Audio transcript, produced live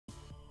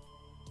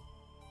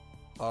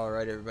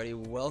Alright everybody,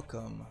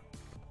 welcome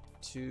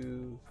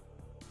to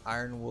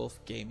IronWolf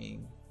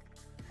Gaming.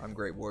 I'm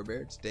Great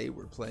Warbear. Today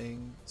we're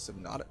playing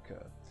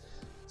Subnautica.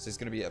 This is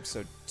going to be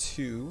episode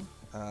 2.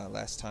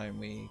 Last time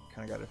we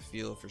kind of got a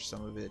feel for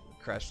some of it. We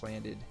crash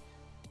landed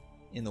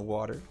in the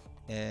water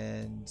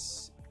and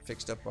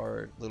fixed up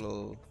our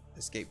little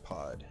escape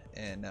pod,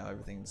 and now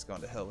everything's gone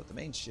to hell with the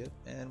main ship,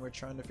 and we're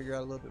trying to figure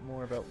out a little bit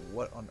more about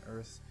what on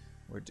earth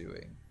we're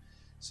doing.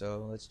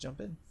 So let's jump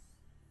in.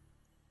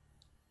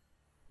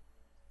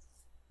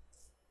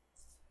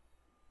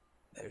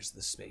 There's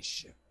the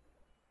spaceship.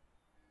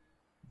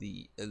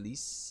 The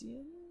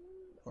Elysian?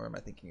 Or am I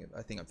thinking of,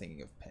 I think I'm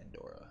thinking of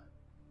Pandora.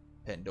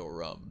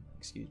 Pandorum,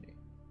 excuse me.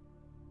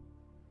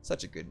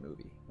 Such a good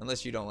movie.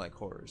 Unless you don't like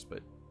horrors,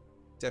 but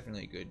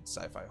definitely a good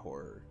sci-fi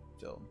horror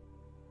film.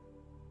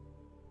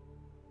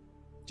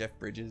 Jeff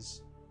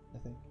Bridges, I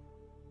think.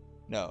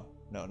 No,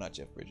 not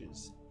Jeff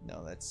Bridges.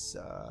 No, that's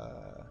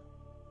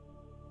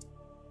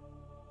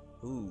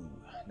ooh,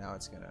 now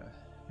it's gonna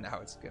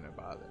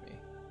bother me.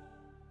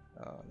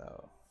 Oh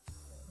no.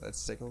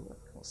 Let's take a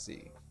look. We'll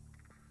see.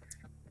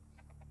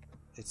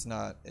 It's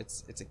not.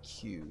 It's a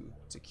Q.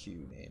 It's a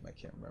Q name. I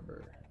can't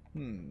remember.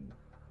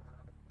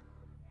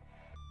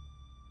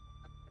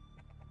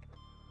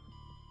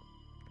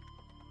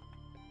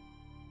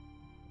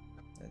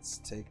 Let's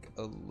take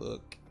a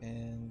look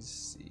and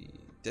see.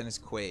 Dennis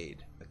Quaid.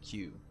 A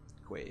Q.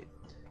 Quaid.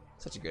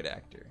 Such a good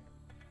actor.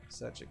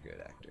 Such a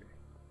good actor.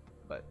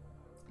 But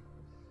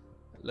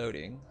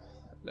loading.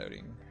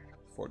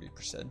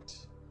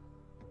 40%.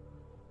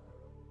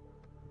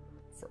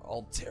 For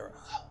Altera.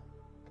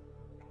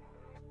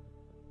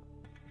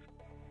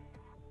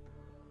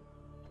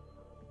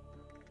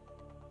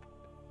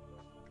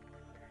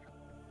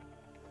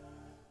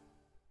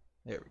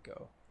 There we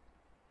go.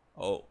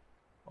 Oh,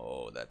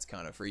 that's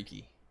kind of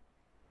freaky.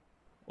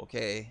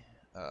 Okay.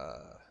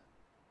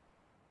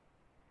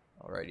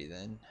 Alrighty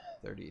then.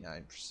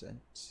 39%.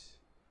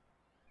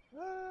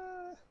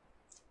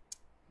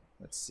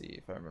 Let's see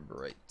if I remember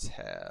right.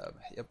 Tab.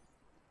 Yep.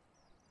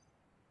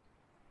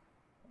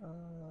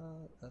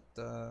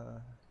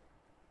 The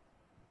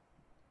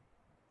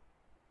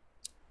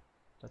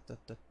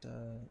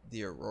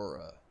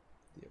Aurora.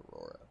 The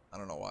Aurora. I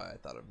don't know why I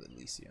thought of the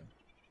Elysium.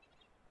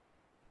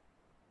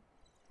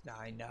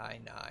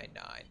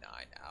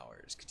 99999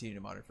 hours. Continue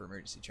to monitor for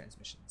emergency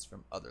transmissions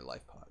from other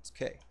life pods.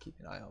 Okay, keep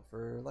an eye out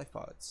for life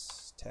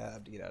pods.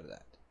 Tab to get out of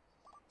that.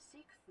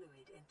 Seek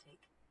fluid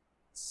intake.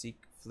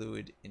 Seek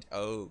fluid in.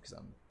 Oh, because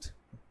I'm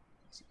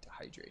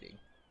dehydrating.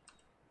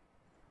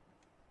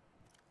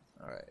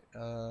 All right.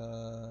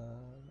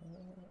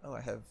 Oh, I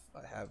have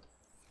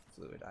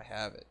fluid. I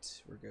have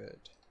it. We're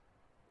good.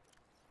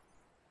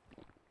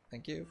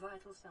 Thank you.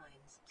 Vital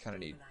signs. Kind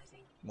of need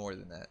more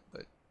than that,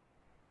 but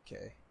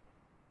okay.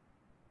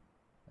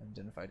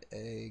 Identified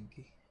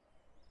egg.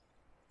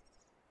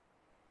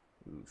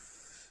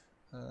 Oof.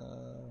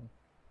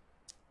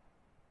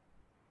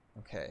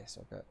 Okay,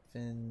 so I've got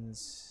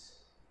fins.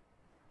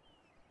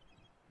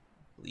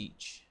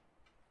 Bleach.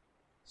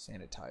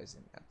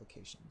 Sanitizing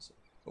applications.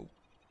 Oh.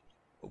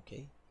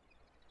 Okay.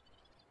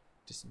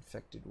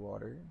 Disinfected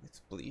water with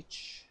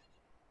bleach.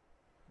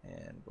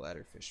 And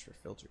bladderfish for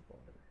filtered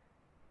water.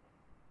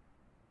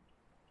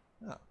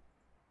 Oh.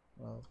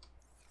 Well.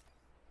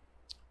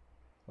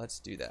 Let's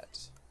do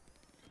that.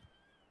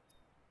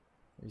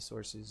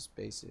 Resources,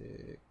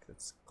 basic.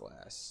 That's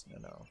glass.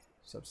 No.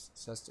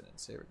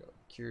 Sustenance. There we go.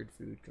 Cured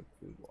food, cooked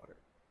food, water.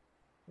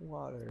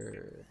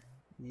 Water.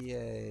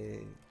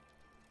 Yay.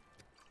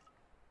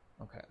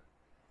 Okay.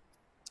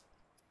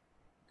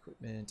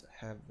 Equipment, I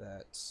have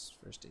that.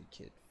 First aid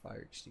kit,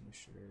 fire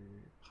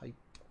extinguisher, pipe.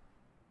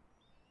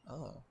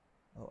 Oh,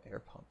 air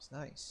pumps,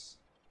 nice.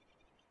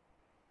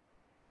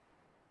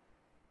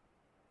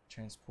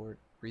 Transport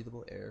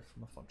breathable air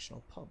from a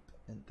functional pump,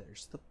 and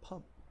there's the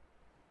pump.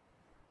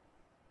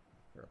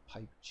 Or a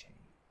pipe chain,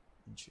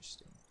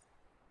 interesting.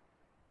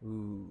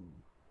 Ooh,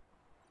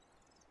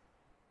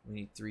 we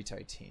need 3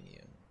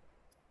 titanium.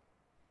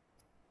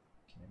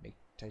 Can I make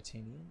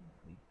titanium?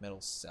 I need metal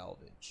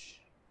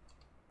salvage.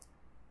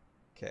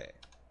 Okay.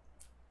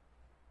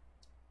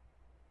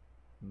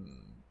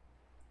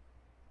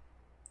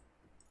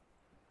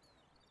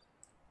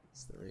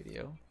 It's the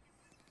radio.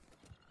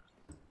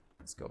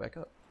 Let's go back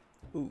up.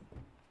 Ooh,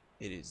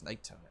 it is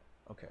nighttime.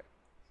 Okay.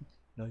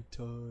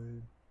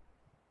 Nighttime.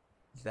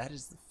 That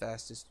is the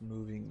fastest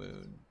moving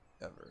moon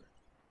ever.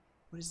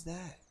 What is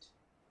that?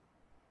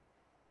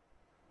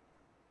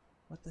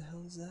 What the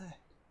hell is that?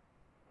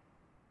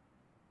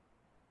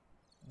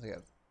 Like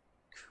a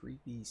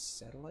creepy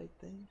satellite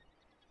thing?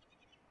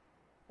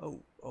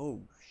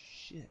 Oh,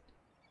 shit.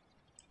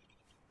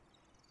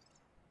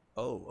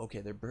 Oh,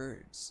 okay, they're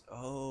birds.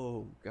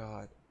 Oh,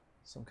 God.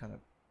 Some kind of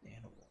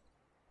animal.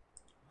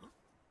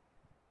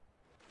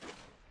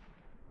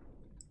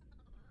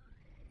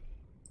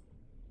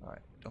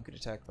 Alright, don't get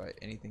attacked by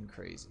anything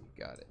crazy.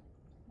 Got it.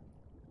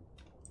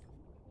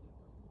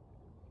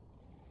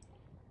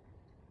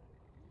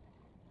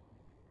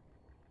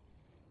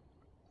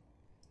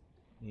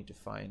 Need to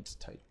find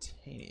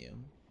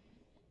titanium.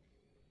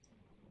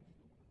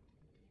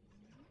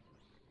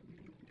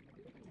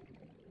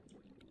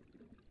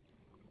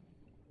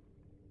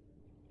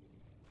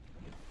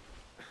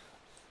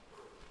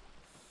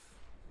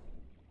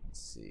 Let's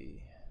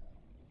see.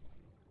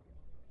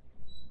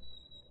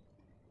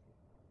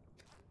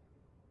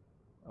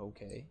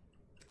 Okay,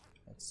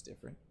 that's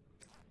different.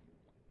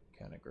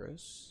 Kind of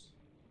gross.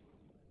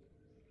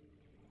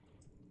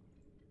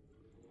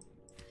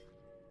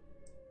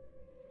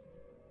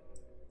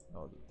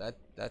 Oh,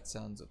 that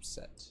sounds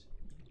upset.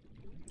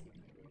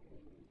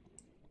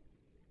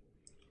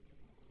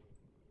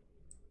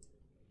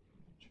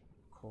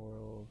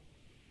 Coral.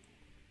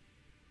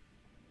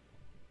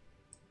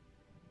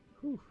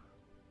 Whew.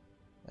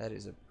 That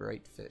is a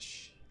bright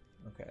fish.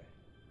 Okay.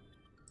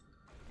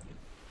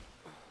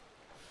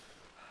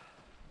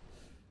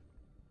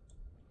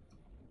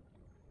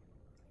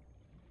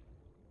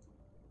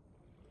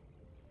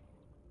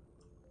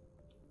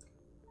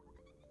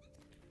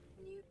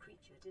 New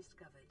creature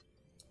discovered.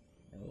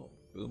 Oh,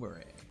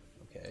 boomerang.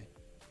 Okay.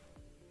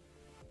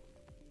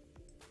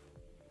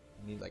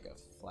 I need like a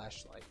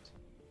flashlight.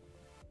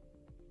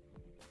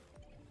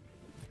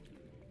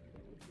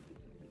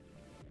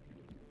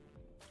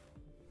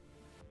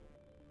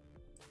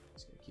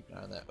 Just gotta keep an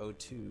eye on that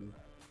O2.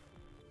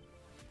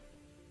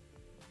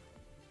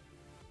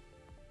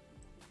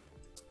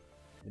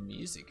 The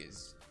music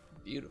is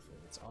beautiful.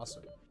 It's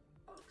awesome.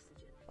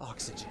 Oxygen.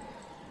 Oxygen.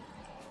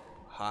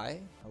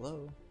 Hi?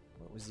 Hello?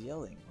 What was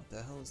yelling? What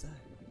the hell is that?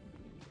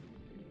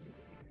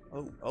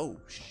 Oh,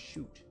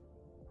 shoot.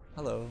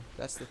 Hello.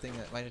 That's the thing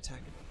that might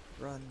attack me.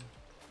 Run.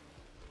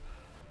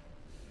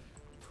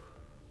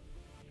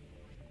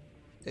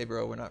 Hey,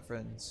 bro, we're not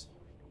friends.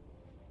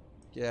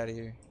 Get out of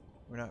here.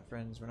 We're not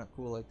friends. We're not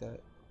cool like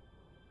that.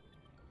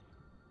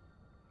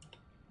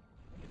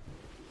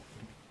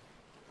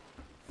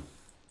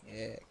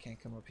 Yeah, can't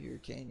come up here,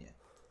 can ya?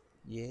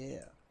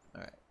 Yeah.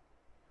 Alright.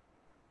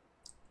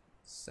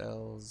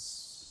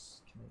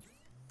 Cells. Can I...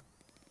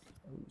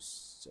 Oh,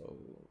 so...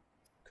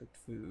 Cooked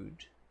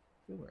food.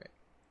 Boomerang.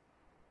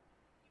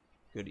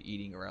 Good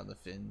eating around the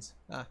fins.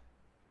 Ah.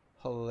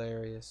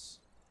 Hilarious.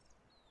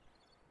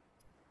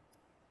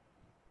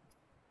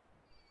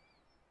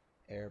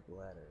 Air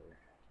bladder.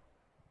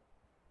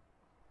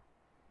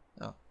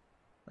 Oh.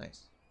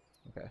 Nice.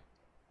 Okay.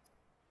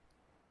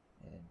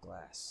 And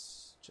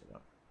glass, which I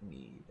don't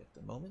need at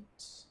the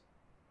moment.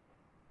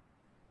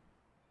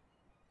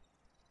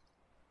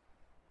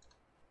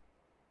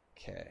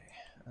 Okay.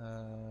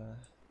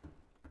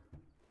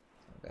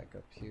 Back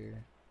up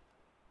here.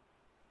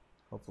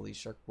 Hopefully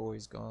Shark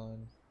Boy's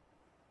gone.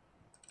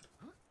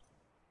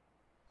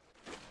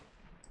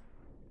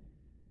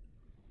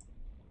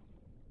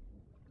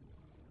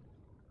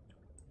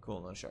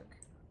 Cool, no shark.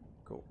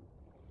 Cool.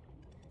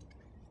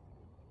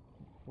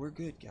 We're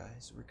good,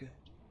 guys. We're good.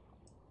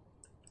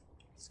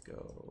 Let's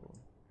go.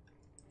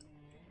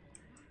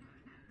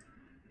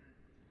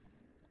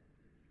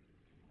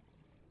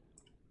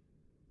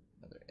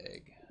 Another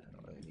egg. I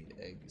don't really need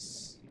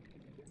eggs.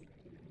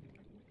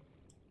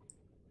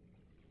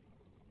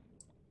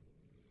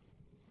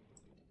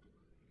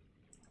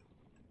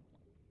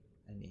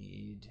 I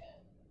need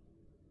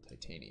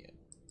titanium.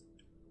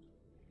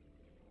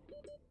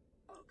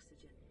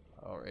 Oxygen.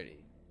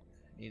 Already.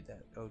 I need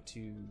that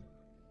O2.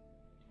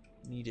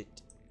 Need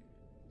it.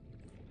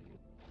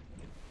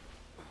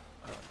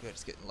 Oh, good.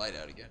 It's getting light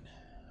out again.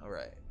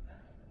 Alright.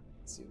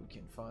 Let's see if we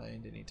can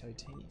find any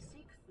titanium.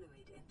 Seek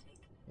fluid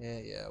intake.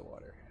 Yeah,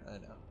 water. I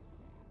know.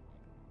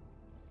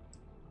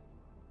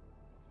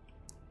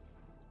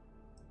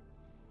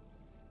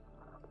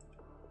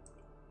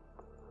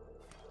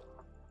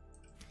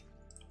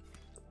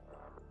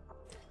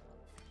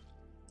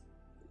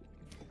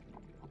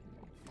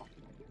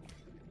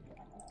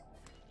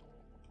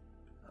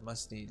 I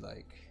must need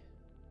like...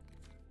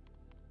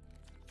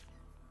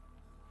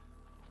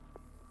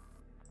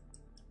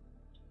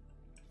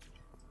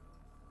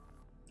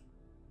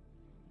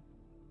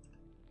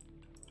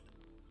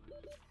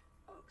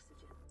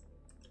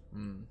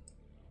 Oxygen.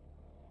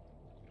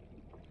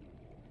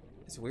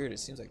 It's weird. It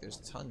seems like there's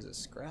tons of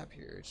scrap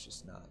here. It's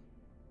just not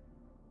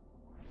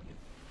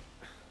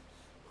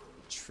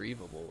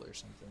retrievable or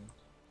something.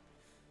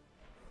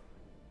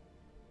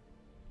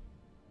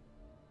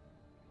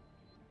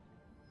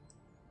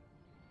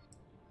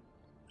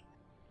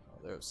 Oh,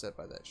 they're upset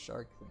by that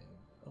shark thing.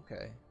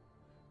 Okay.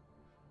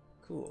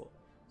 Cool.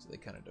 So they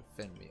kind of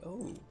defend me.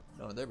 Oh,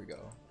 no, there we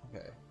go.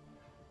 Okay.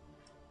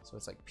 So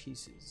it's like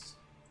pieces.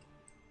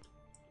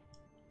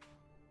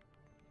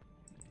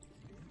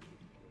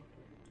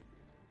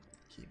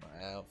 Keep my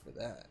eye out for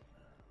that.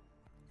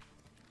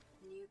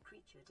 New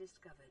creature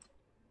discovered.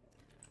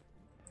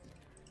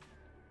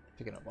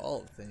 Picking up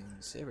all the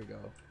things. Here we go.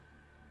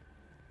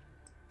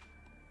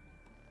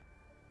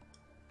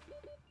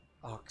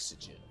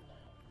 Oxygen.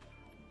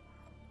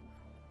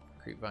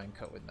 Creepvine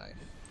cut with knife.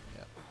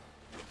 Yep.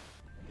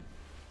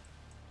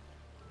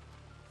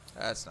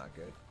 That's not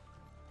good.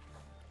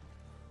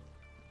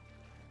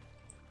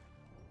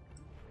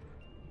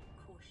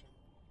 Caution.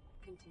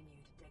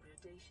 Continued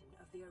degradation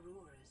of the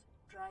Aurora's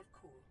drive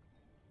core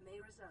may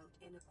result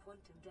in a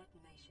quantum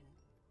detonation.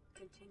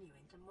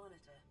 Continuing to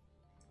monitor.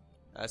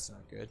 That's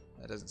not good.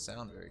 That doesn't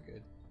sound very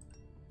good.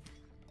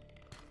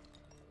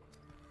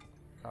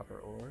 Copper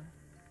ore.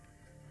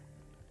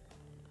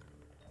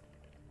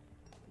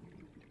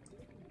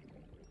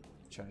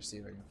 Trying to see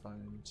if I can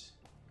find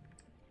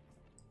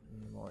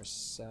any more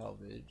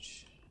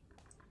salvage.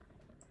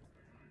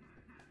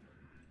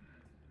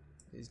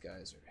 These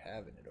guys are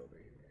having it over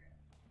here.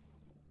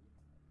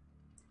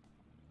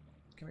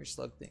 Come here,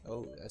 slug thing.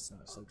 Oh, that's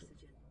not a slug thing.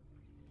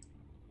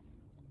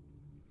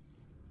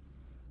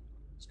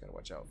 Just gotta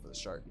watch out for the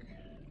shark.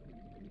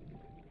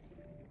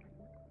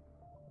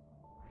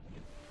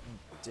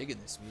 I'm digging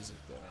this music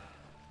though.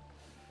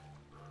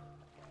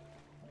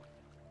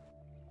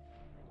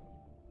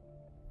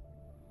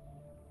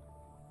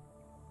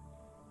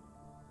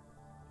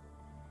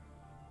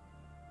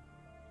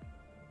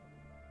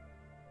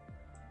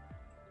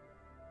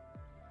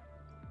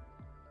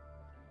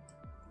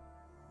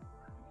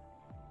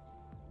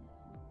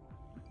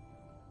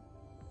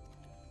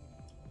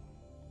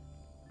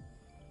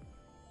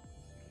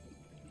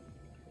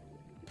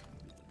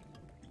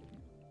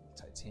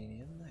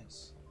 Titanium,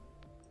 nice.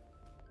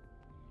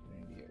 We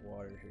need to get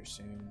water here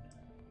soon.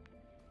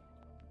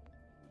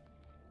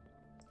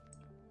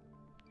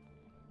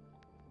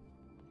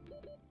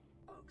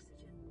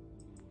 Oxygen.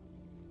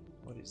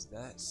 What is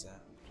that sound?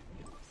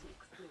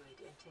 Seek fluid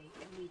intake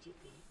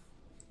immediately.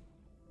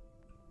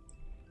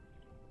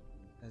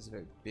 That's a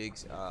very big.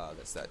 Ah,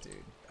 that's that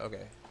dude.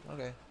 Okay,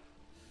 okay.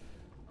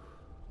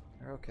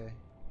 We're okay.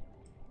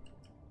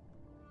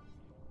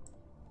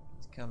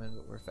 He's coming,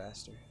 but we're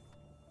faster.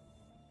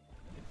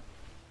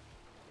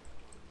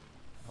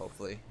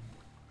 Hopefully.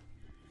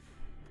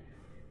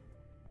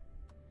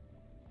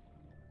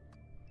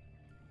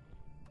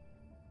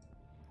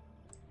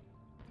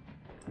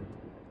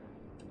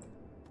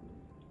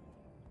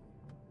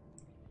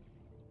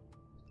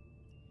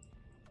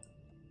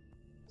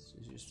 So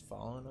he's just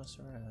following us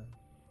around.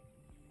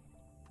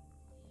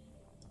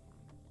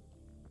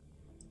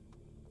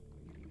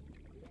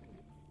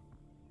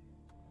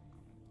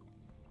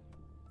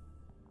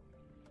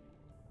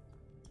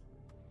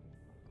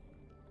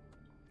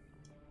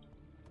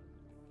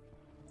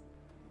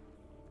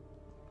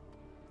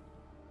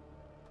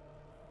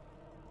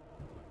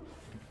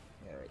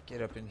 Alright,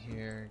 get up in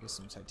here, get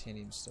some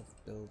titanium stuff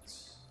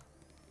built.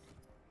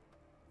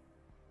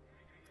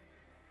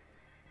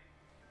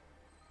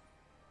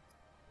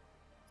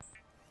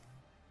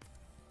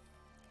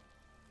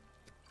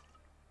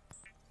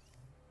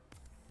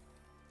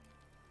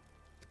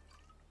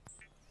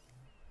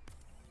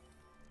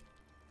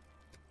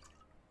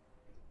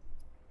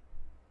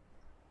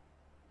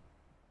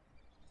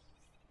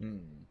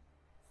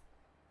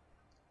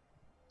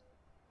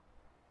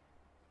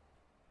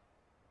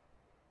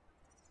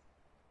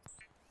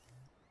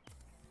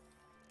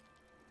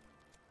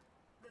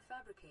 The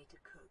fabricator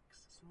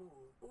cooks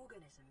small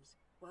organisms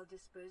while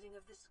disposing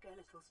of the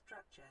skeletal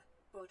structure,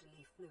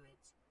 bodily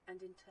fluids,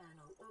 and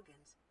internal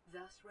organs,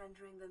 thus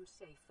rendering them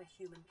safe for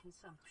human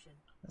consumption.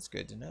 That's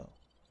good to know.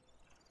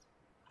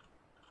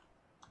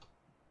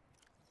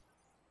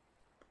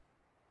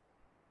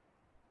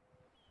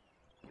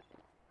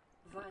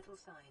 Vital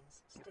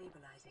signs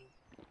stabilizing.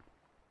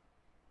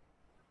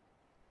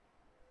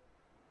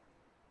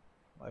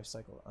 Life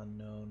cycle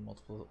unknown,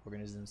 multiple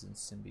organisms in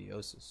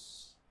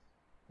symbiosis.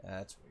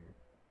 That's weird.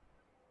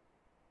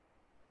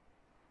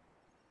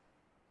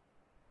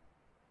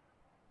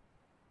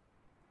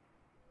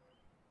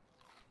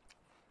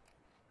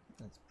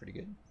 That's pretty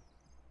good.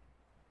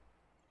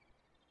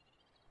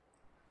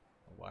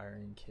 A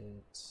wiring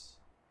kit.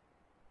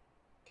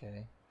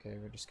 Okay, okay,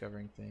 we're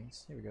discovering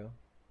things. Here we go.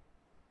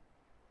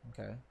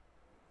 Okay.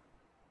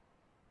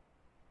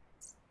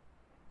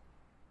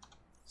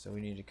 So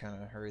we need to kind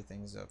of hurry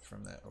things up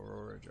from that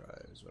Aurora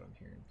drive is what I'm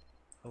hearing.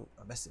 Oh,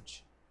 a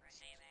message.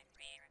 Receiving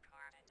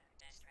pre-recorded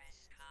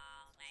distress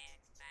call.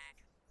 Laying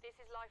back. This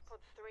is LifePod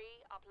 3,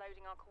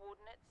 uploading our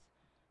coordinates.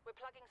 We're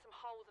plugging some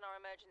holes in our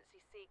emergency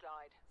sea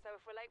glide, so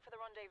if we're late for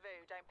the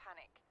rendezvous, don't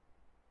panic.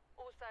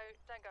 Also,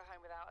 don't go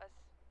home without us.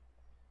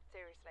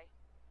 Seriously.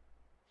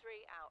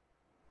 3 out.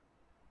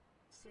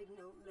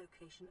 Signal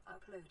location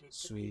uploaded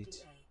Sweet.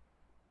 to PDA.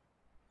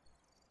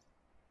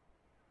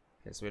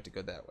 Okay, so we have to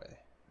go that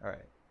way.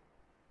 Alright.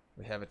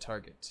 We have a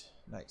target.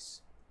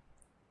 Nice.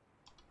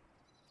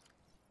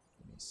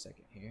 Give me a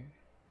second here.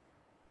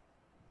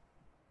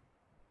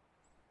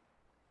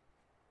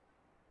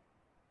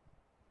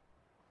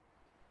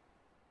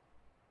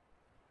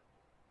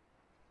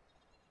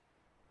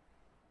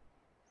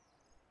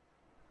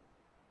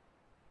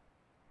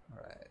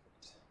 Alright.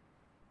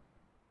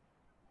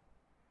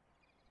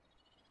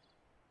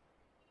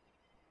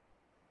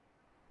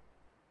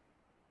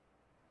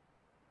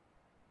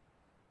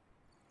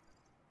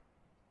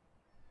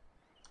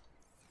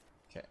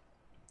 Okay.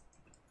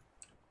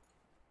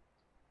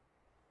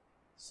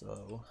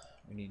 So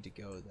we need to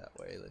go that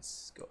way.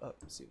 Let's go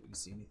up and see if we can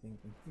see anything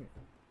from here.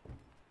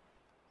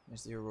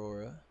 There's the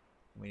Aurora.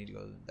 We need to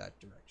go in that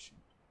direction.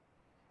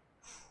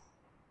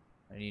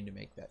 I need to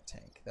make that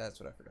tank. That's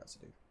what I forgot to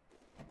do.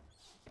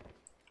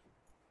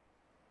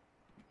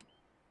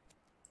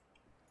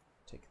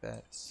 Take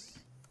that.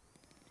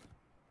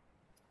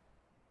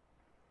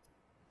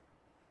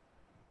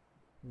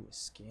 Ooh, a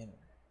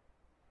scanner.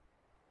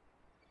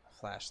 A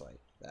flashlight.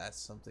 That's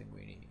something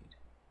we need.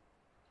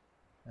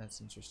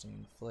 That's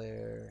interesting.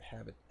 Flare.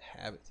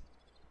 Habit.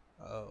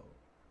 Oh.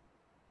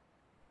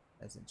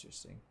 That's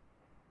interesting.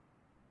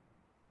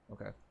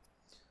 Okay.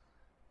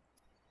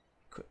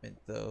 Equipment,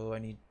 though. I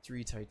need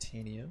 3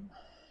 titanium.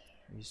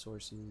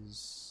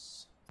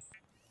 Resources.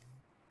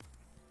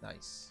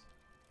 Nice.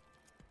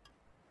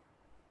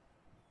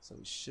 So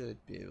we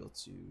should be able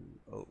to...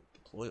 Oh,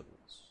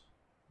 deployables.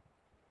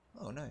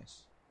 Oh,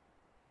 nice.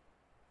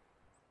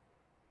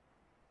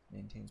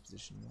 Maintains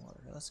position in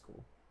water. That's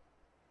cool.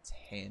 It's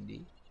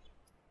handy.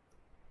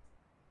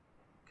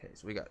 Okay,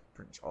 so we got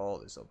pretty much all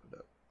this opened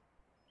up.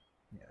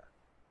 Yeah.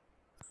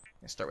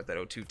 Let's start with that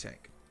O2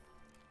 tank.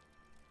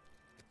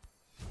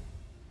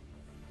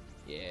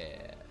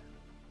 Yeah.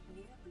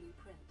 New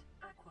blueprint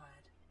acquired.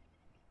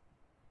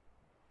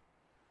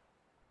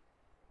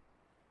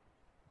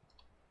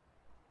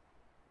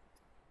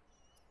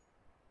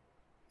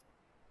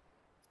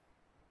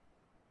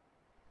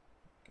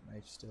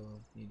 Knife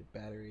still. Need a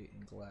battery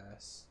and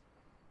glass.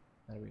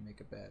 How do we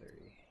make a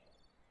battery?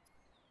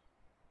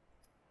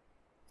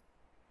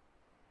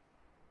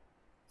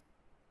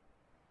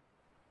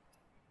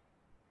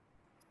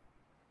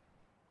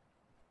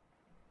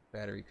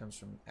 Battery comes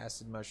from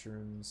acid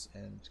mushrooms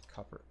and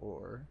copper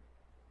ore,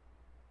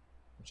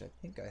 which I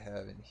think I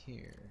have in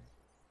here.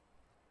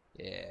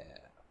 Yeah.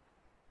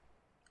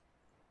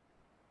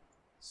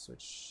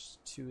 Switch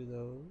 2 of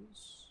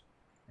those.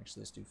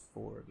 Actually, let's do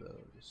 4 of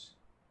those.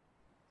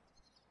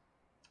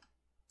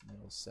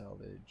 Metal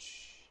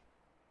salvage.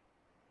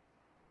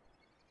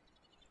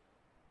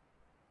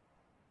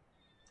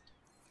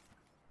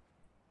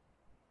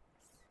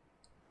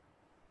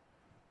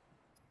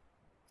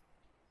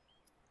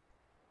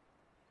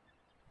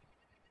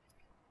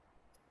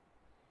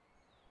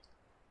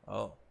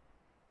 Oh,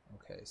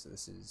 okay, so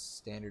this is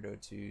standard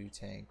O2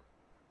 tank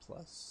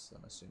plus,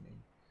 I'm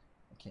assuming.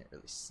 I can't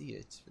really see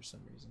it for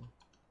some reason.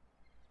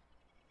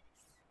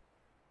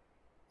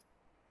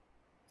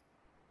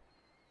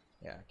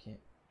 Yeah,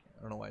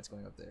 I don't know why it's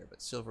going up there, but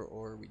silver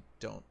ore we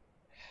don't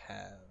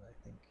have, I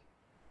think.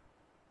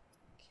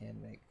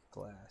 Can make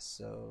glass,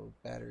 so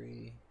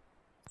battery.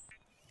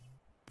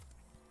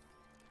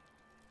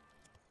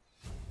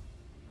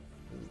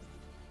 Ooh,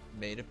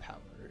 made of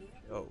power.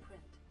 Oh,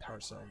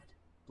 power cell.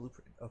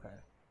 Blueprint, okay.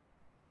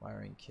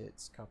 Wiring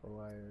kits, copper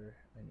wire.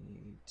 I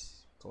need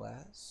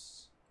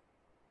glass.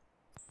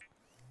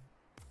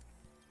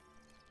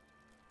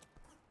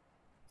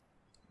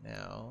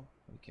 Now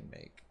we can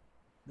make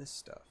this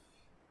stuff.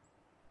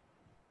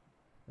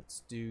 Let's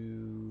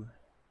do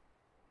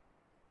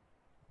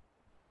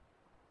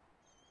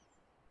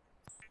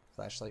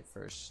flashlight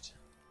first.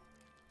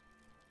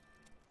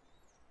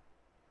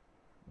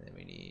 And then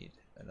we need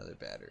another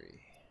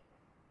battery.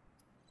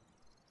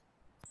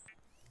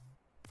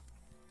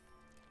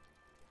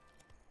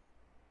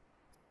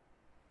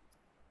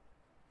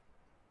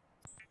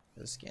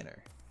 The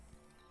scanner.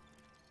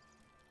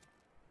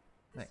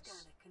 The Nice.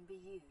 scanner can be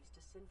used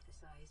to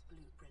synthesize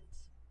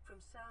blueprints from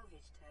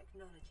salvage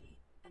technology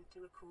and to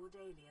record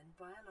alien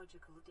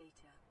biological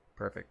data.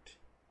 Perfect.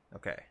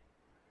 Okay.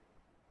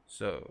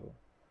 So,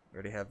 we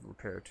already have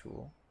repair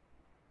tool.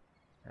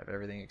 Have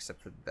everything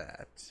except for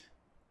that.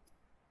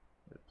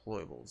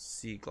 Deployables,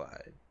 sea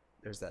glide.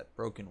 There's that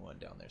broken one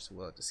down there, so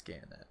we'll have to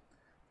scan that.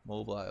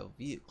 Mobile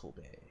vehicle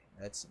bay.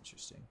 That's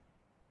interesting.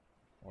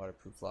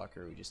 Waterproof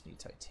locker, we just need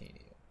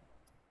titanium.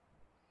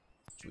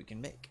 Which we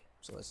can make.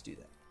 So let's do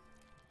that.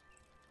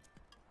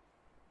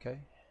 Okay.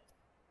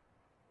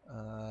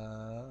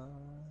 I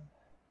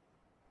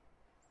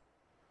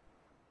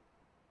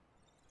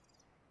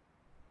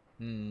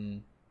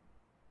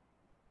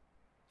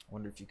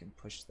wonder if you can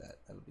push that.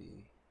 That'll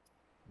be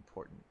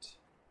important.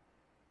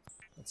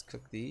 Let's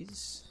cook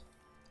these.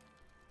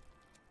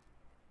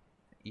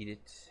 Eat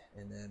it,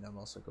 and then I'm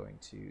also going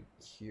to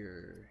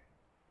cure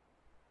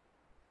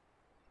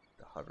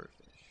the hoverfish.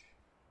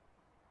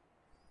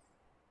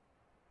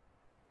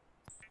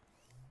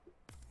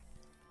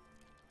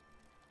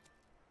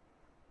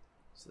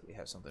 So that we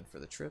have something for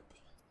the trip.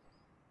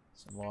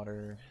 Some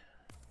water.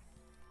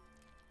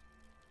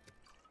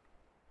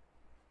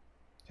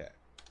 Okay.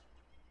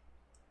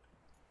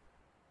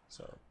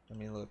 So let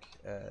me look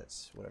at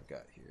what I've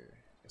got here.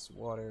 Got some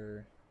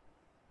water.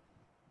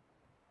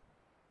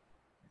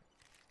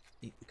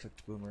 Eat the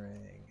cooked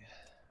boomerang.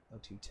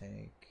 O2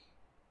 tank.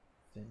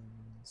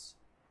 Fins.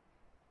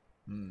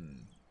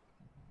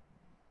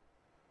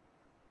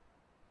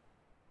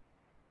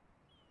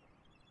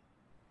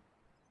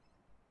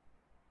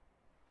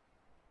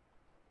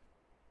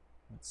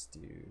 Let's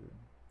do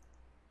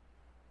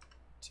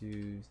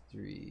 2,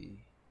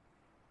 3,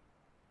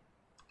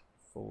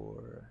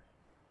 4,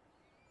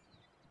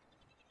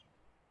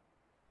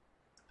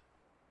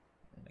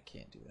 and a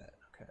can't do that.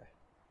 Okay.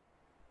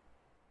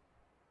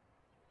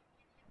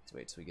 Let's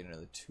wait till we get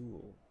another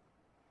tool.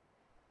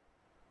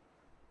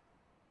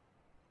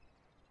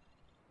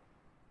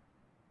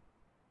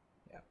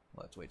 Yeah,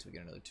 we'll have to wait till we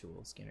get another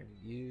tool. Scanner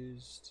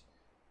used.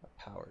 A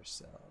power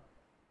cell.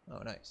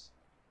 Oh, nice.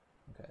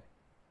 Okay.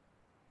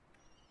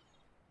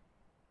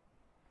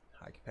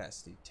 High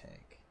capacity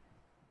tank.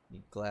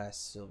 Need glass,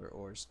 silver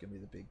ores. Gonna be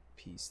the big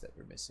piece that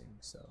we're missing.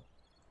 So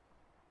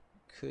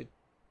could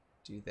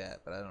do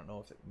that, but I don't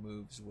know if it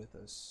moves with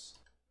us.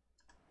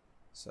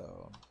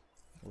 So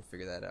we'll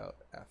figure that out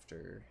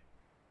after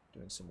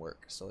doing some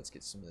work. So let's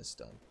get some of this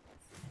done.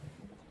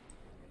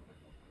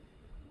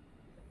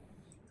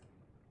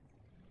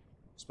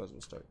 Suppose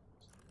we'll start.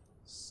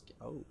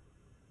 Oh.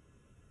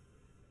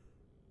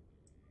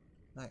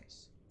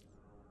 Nice.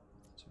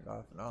 Turn it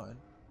off and on.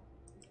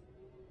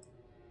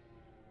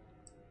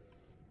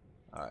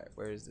 Alright,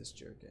 where is this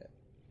jerk at?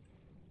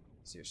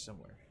 It's here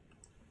somewhere.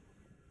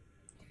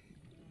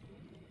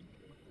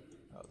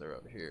 Oh, they're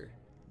over here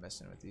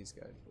messing with these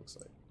guys, looks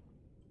like.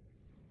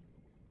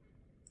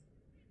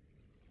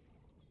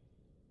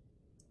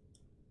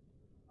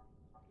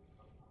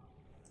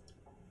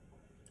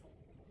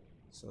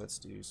 So let's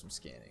do some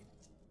scanning.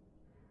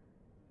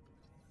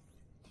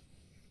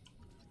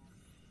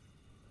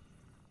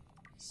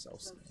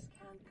 Self-scan.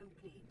 Self-scan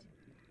complete.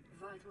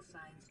 Vital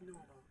signs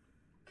normal.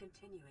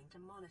 Continuing to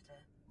monitor.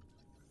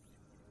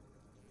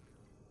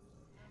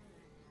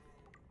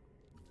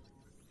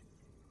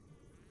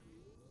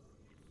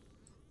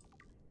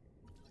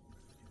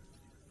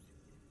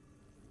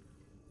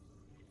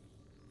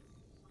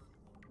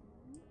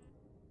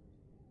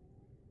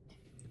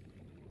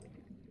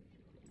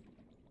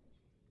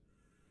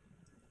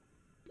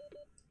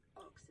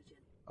 Oxygen.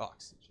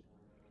 Oxygen.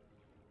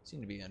 Seem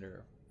to be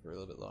under for a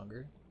little bit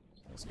longer.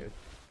 That's good.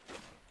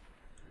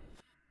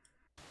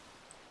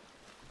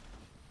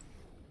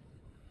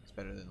 It's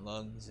better than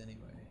lungs anyway.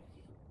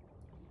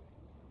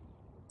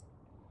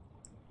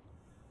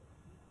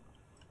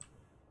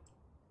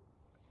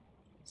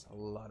 It's a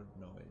lot of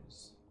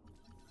noise.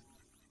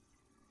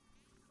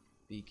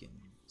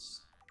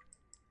 Beacons.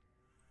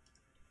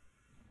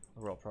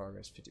 Overall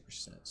progress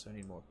 50%, so I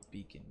need more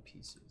beacon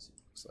pieces, it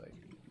looks like.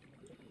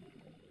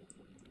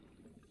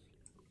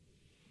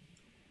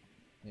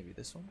 Maybe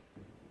this one?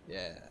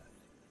 Yeah.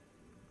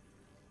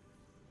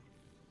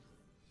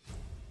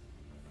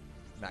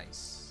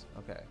 Nice.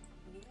 Okay.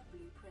 New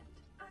blueprint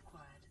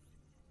acquired.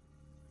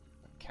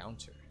 A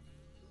counter.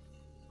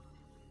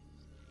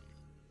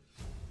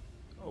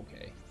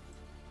 Okay.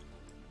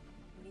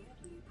 New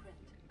blueprint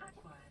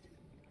acquired.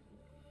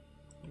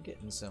 We're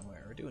getting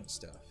somewhere. We're doing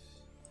stuff.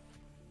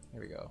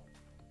 Here we go.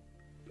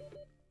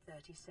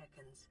 30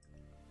 seconds.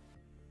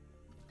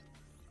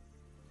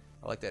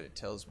 I like that it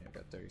tells me I've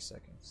got 30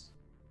 seconds.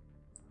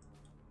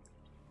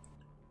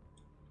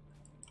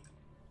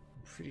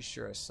 I'm pretty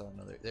sure I saw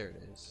another. There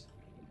it is.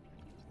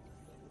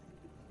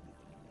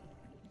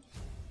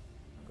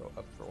 Go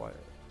up for what?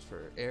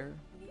 For air?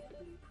 New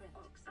blueprint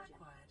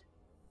acquired.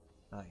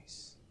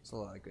 Nice. There's a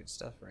lot of good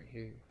stuff right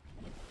here.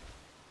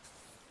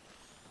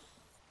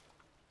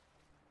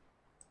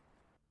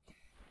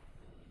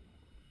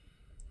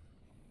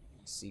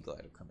 Sea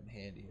glide will come in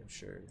handy, I'm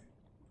sure.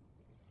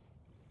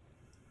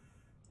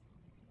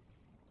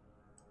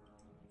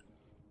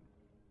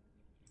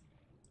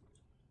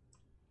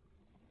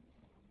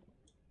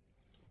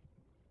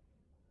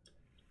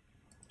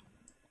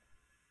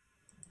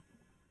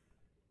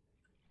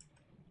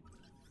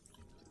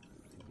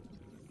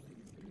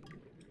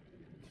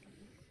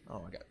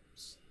 Oh, I got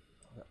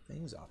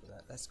things off of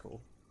that. That's cool.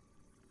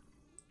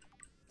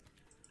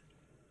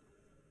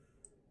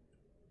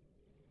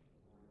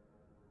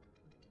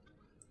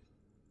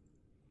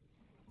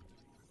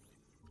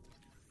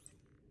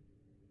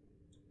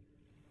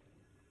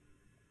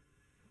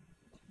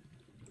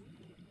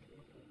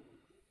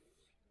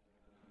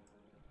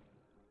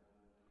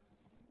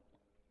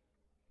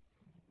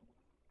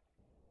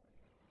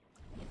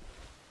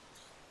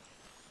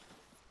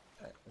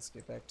 Alright, let's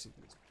get back to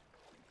this.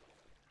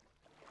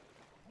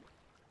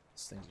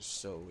 These things are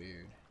so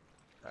weird.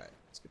 Alright,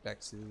 let's get back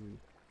to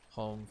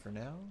home for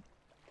now.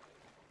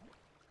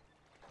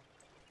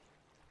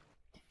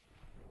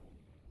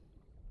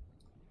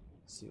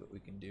 See what we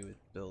can do with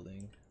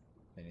building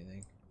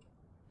anything.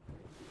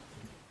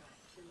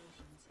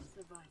 Congratulations,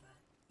 survivor.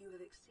 You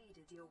have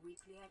exceeded your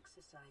weekly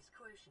exercise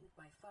quotient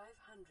by 500%.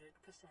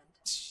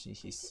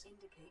 Jeez. Data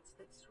indicates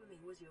that swimming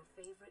was your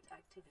favorite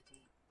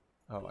activity.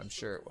 Oh, I'm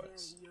sure it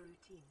was. Vary your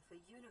routine for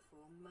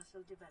uniform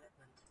muscle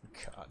development.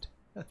 God.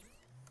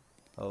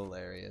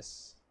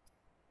 Hilarious.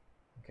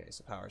 Okay,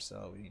 so power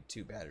cell. We need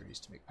 2 batteries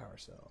to make power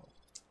cell.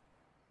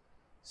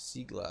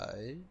 Sea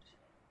glide.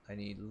 I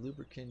need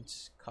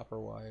lubricant, copper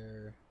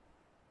wire,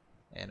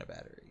 and a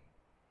battery.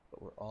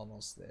 But we're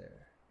almost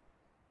there.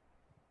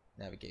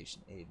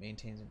 Navigation aid.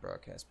 Maintains and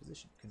broadcast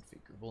position.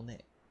 Configurable name.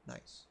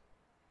 Nice.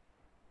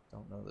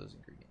 Don't know those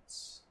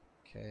ingredients.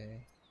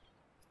 Okay.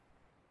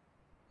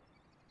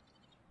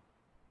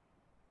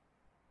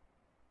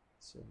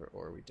 Silver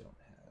ore we don't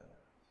have.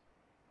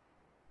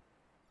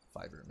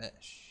 fiber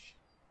mesh.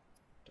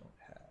 Don't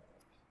have.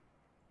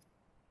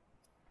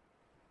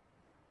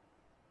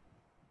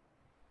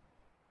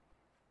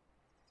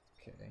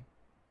 Okay.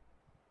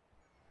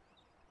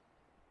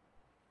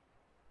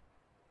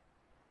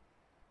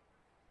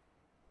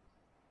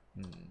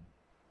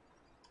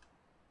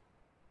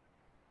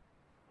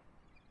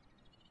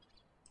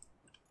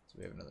 So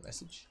we have another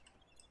message?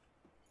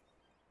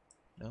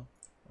 No?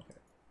 Okay.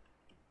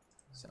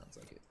 Sounds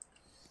like it.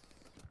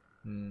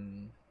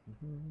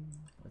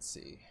 Let's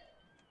see.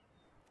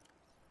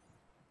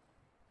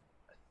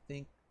 I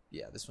think,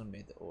 yeah, this one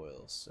made the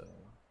oil, so.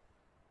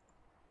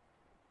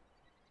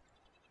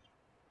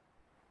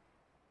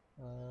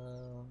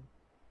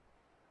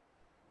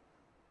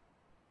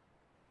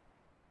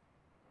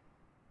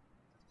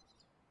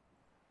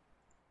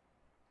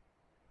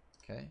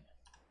 Okay.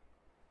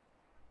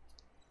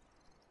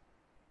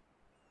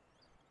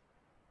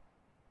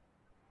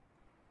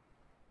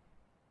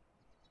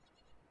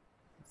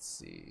 Let's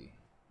see.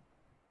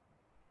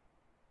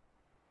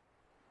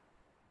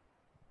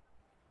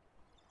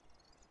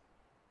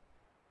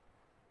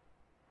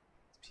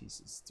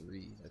 Pieces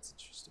 3, that's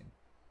interesting.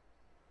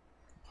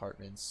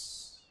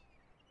 Compartments.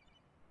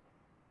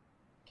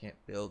 Can't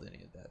build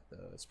any of that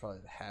though. It's probably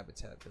the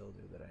habitat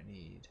builder that I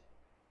need.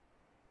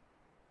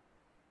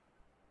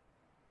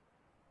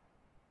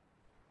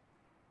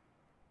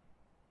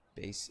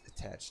 Base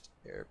attached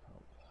air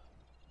pump.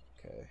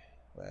 Okay.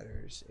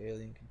 Ladders,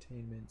 alien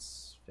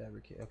containments,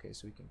 fabricate. Okay,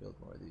 so we can build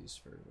more of these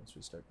for once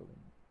we start building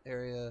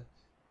area.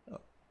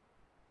 Oh,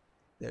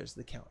 there's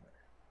the counter.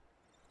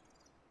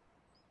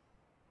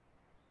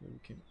 We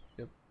can,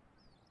 yep.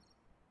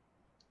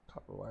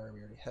 Copper wire we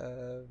already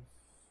have.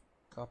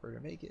 Copper to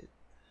make it.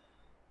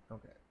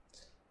 Okay.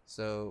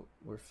 So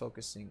we're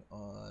focusing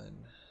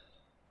on,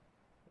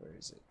 where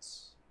is it?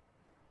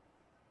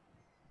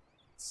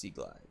 Sea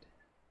glide.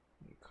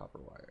 We need copper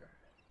wire.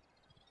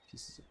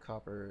 Pieces of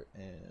copper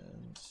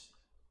and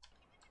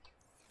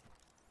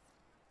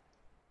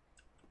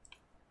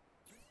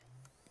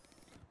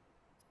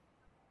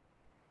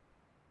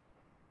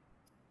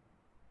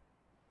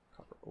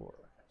copper ore.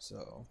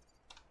 So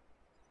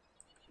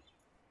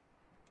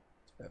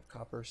we have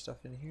copper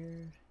stuff in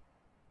here.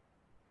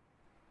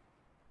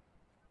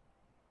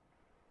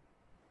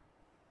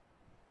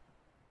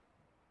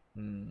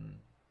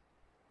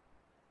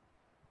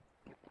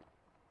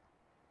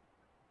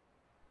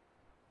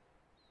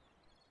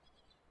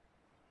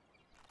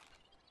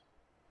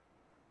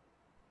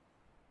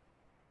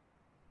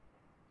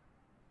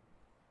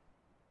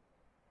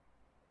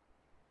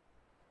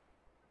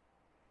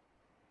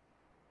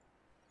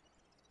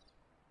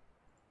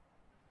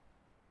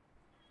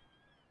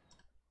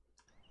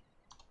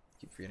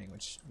 Keep forgetting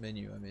which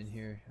menu I'm in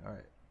here.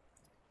 Alright.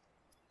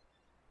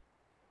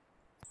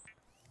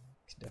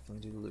 Can definitely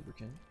do the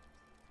lubricant.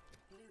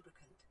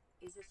 Lubricant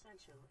is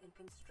essential in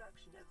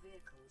construction of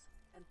vehicles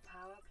and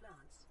power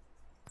plants.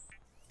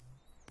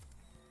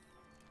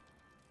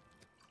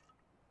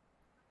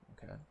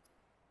 Okay.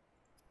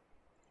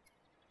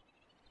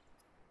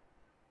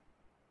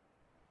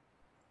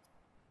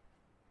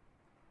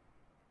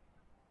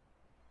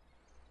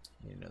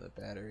 Need another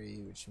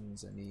battery, which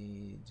means I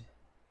need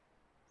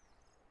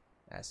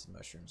acid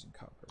mushrooms and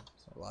copper.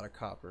 So a lot of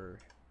copper,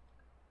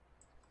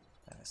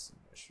 acid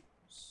mushrooms.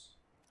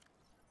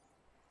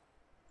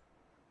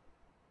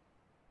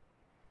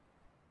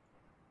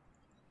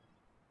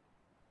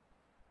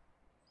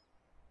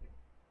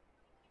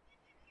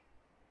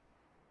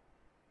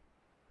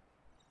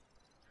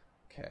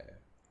 Okay,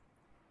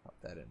 pop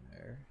that in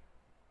there.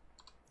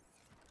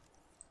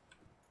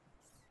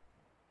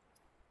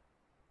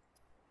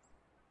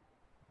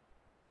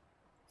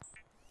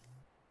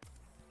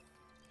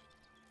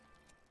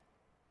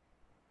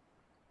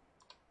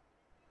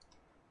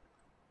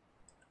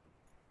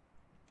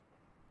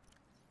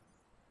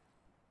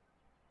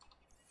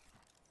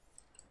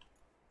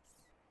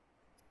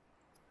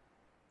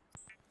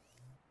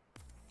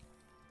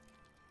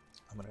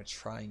 I'm gonna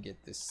try and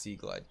get this sea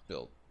glide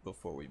built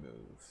before we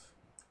move,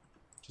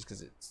 just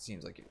because it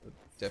seems like it would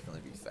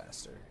definitely be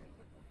faster.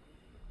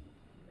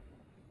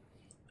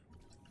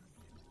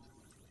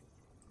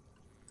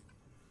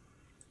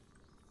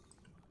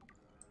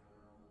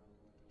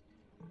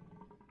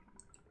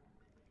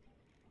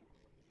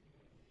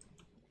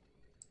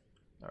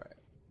 Alright,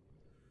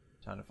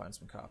 time to find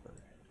some copper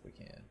if we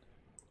can.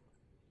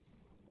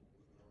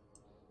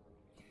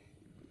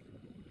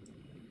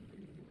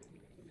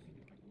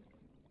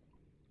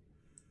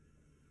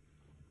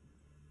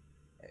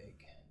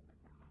 Egg.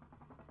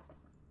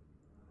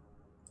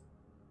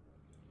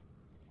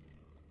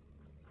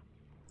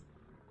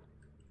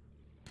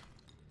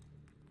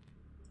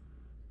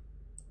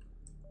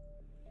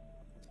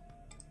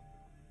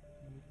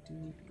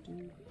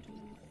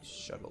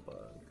 Shuttle bug.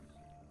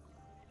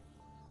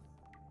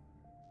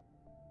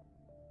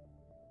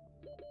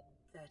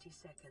 30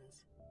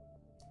 seconds.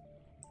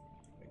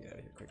 Gotta get out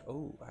of here quick.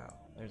 Oh wow,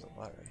 there's a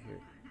lot right here.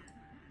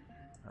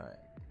 Alright.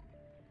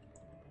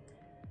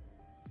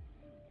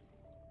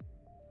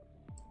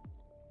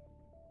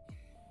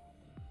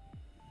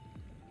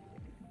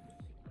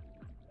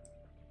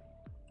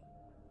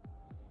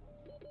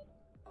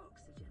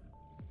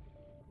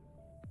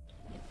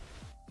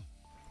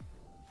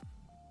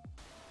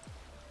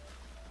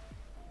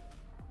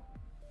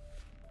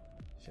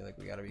 feel like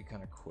we gotta be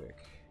kind of quick.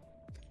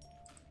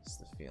 It's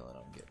the feeling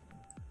I'm getting.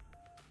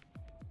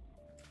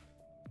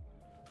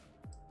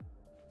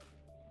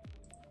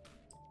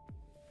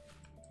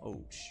 Oh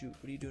shoot,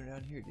 what are you doing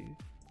down here, dude?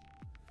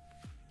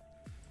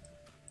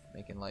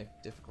 Making life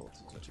difficult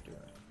is what you're doing.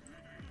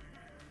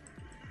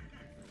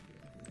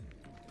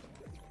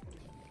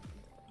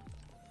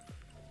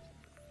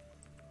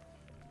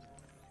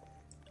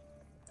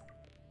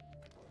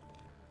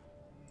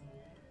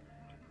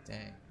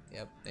 Dang,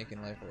 yep,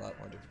 making life a lot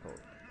more difficult.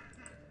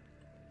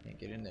 Can't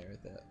get in there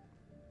with that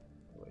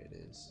the way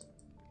it is.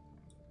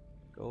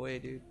 Go away,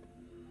 dude.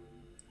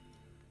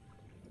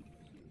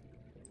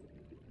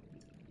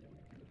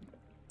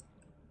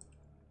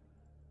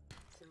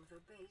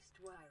 Silver-based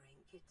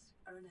wiring kits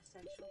are an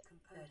essential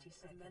component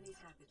of many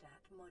habitat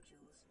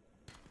modules.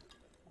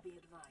 Be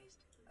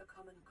advised, a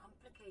common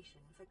complication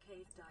for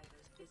cave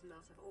divers is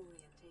loss of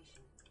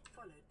orientation,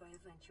 followed by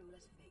eventual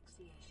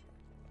asphyxiation.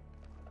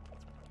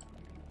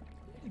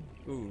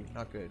 Ooh,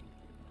 not good.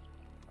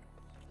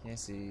 Can't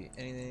see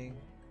anything.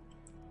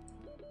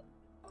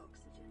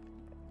 Oxygen.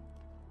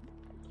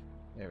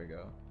 There we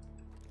go.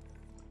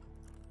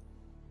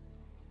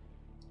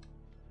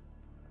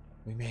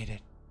 We made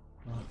it.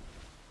 Oh.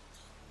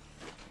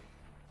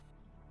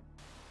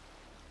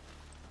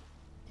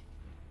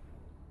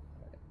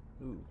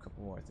 Ooh, a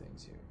couple more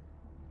things here.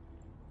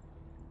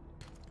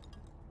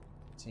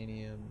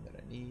 Titanium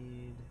that I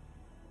need.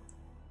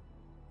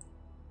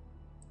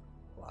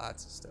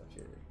 Lots of stuff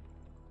here.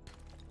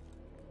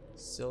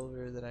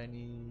 Silver that I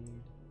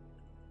need.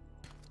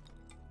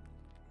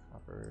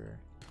 Copper.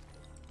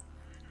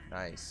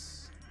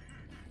 Nice.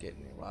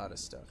 Getting a lot of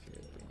stuff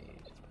here that we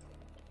need.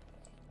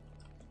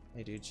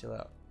 Hey dude, chill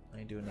out. I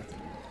ain't doing nothing.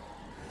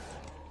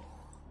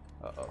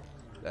 Uh-oh.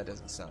 That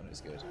doesn't sound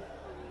as good.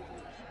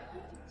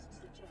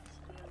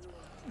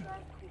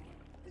 Dry cooling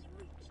has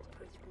reached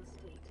critical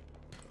state.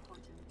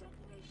 Quantum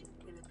detonation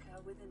will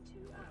occur within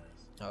 2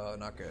 hours. Oh,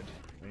 not good.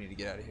 We need to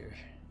get out of here.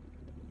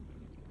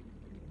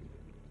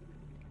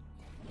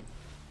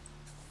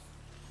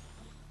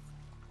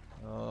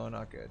 Oh,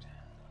 not good.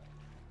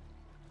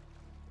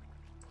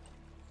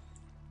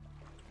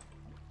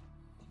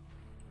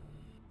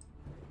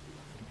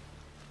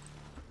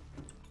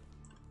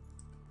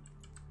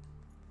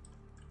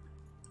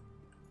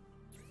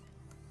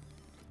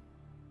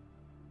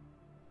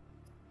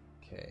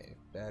 Okay,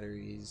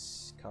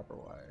 batteries, copper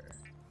wire.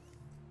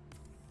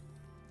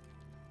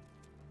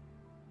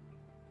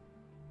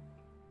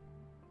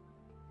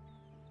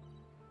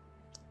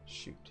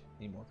 Shoot,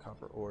 need more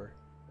copper ore.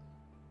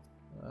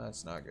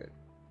 That's not good.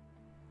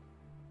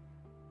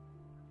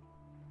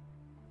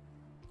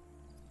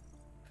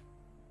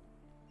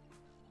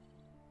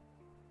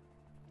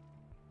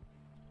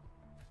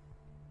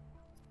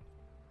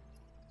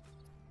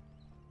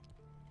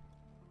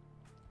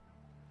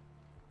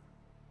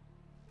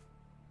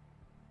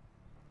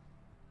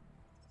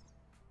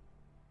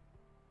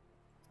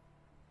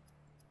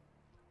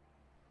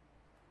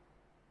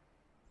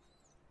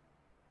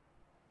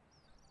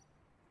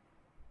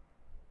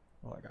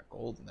 Oh, I got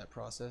gold in that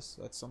process.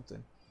 That's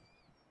something.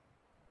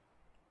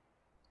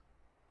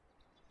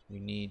 We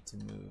need to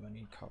move. I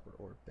need copper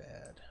ore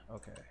bad.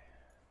 Okay.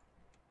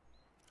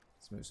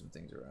 Let's move some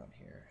things around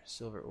here.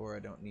 Silver ore I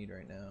don't need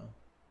right now.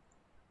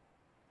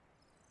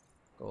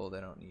 Gold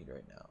I don't need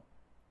right now.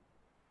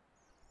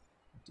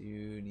 Do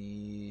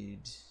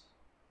need...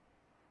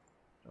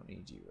 Don't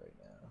need you right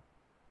now.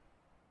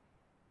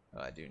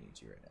 Oh, I do need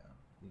you right now.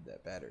 Need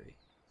that battery.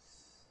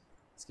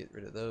 Let's get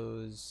rid of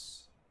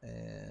those.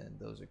 And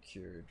those are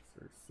cured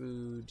for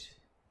food.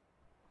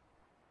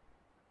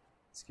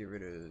 Let's get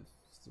rid of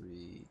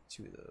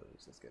two of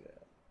those. Let's get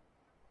it.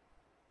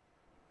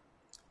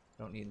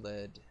 Don't need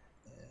lead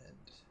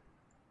and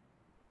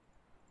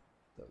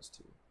those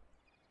two.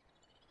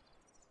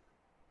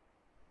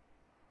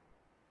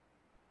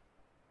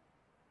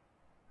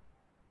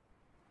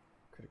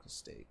 Critical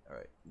state.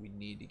 Alright, we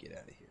need to get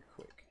out of here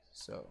quick.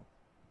 So,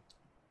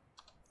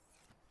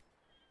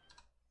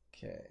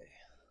 okay.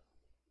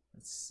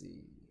 Let's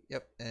see.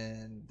 Yep,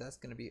 and that's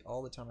going to be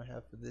all the time I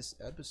have for this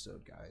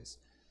episode, guys.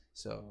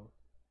 So,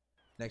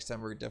 next time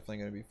we're definitely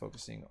going to be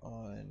focusing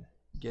on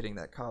getting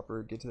that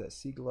copper, get to that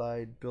sea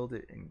glide, build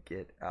it, and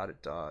get out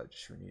of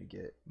Dodge. We need to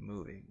get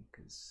moving,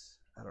 because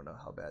I don't know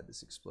how bad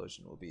this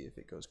explosion will be if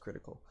it goes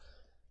critical.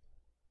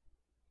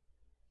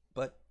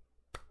 But,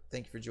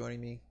 thank you for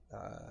joining me.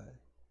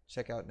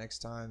 Check out next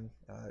time.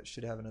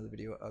 Should have another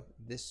video up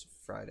this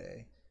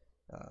Friday.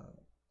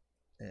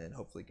 And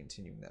hopefully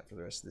continuing that for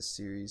the rest of this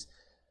series.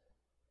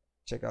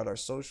 Check out our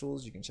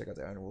socials. You can check out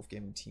the IronWolf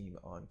Gaming team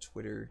on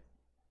Twitter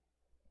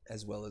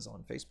as well as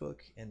on Facebook.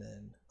 And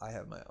then I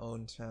have my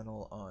own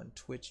channel on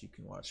Twitch. You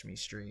can watch me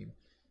stream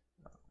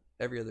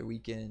every other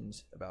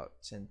weekend about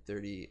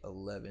 10:30,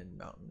 11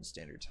 Mountain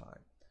Standard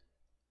Time.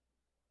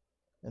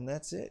 And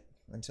that's it.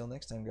 Until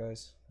next time,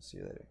 guys. See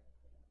you later.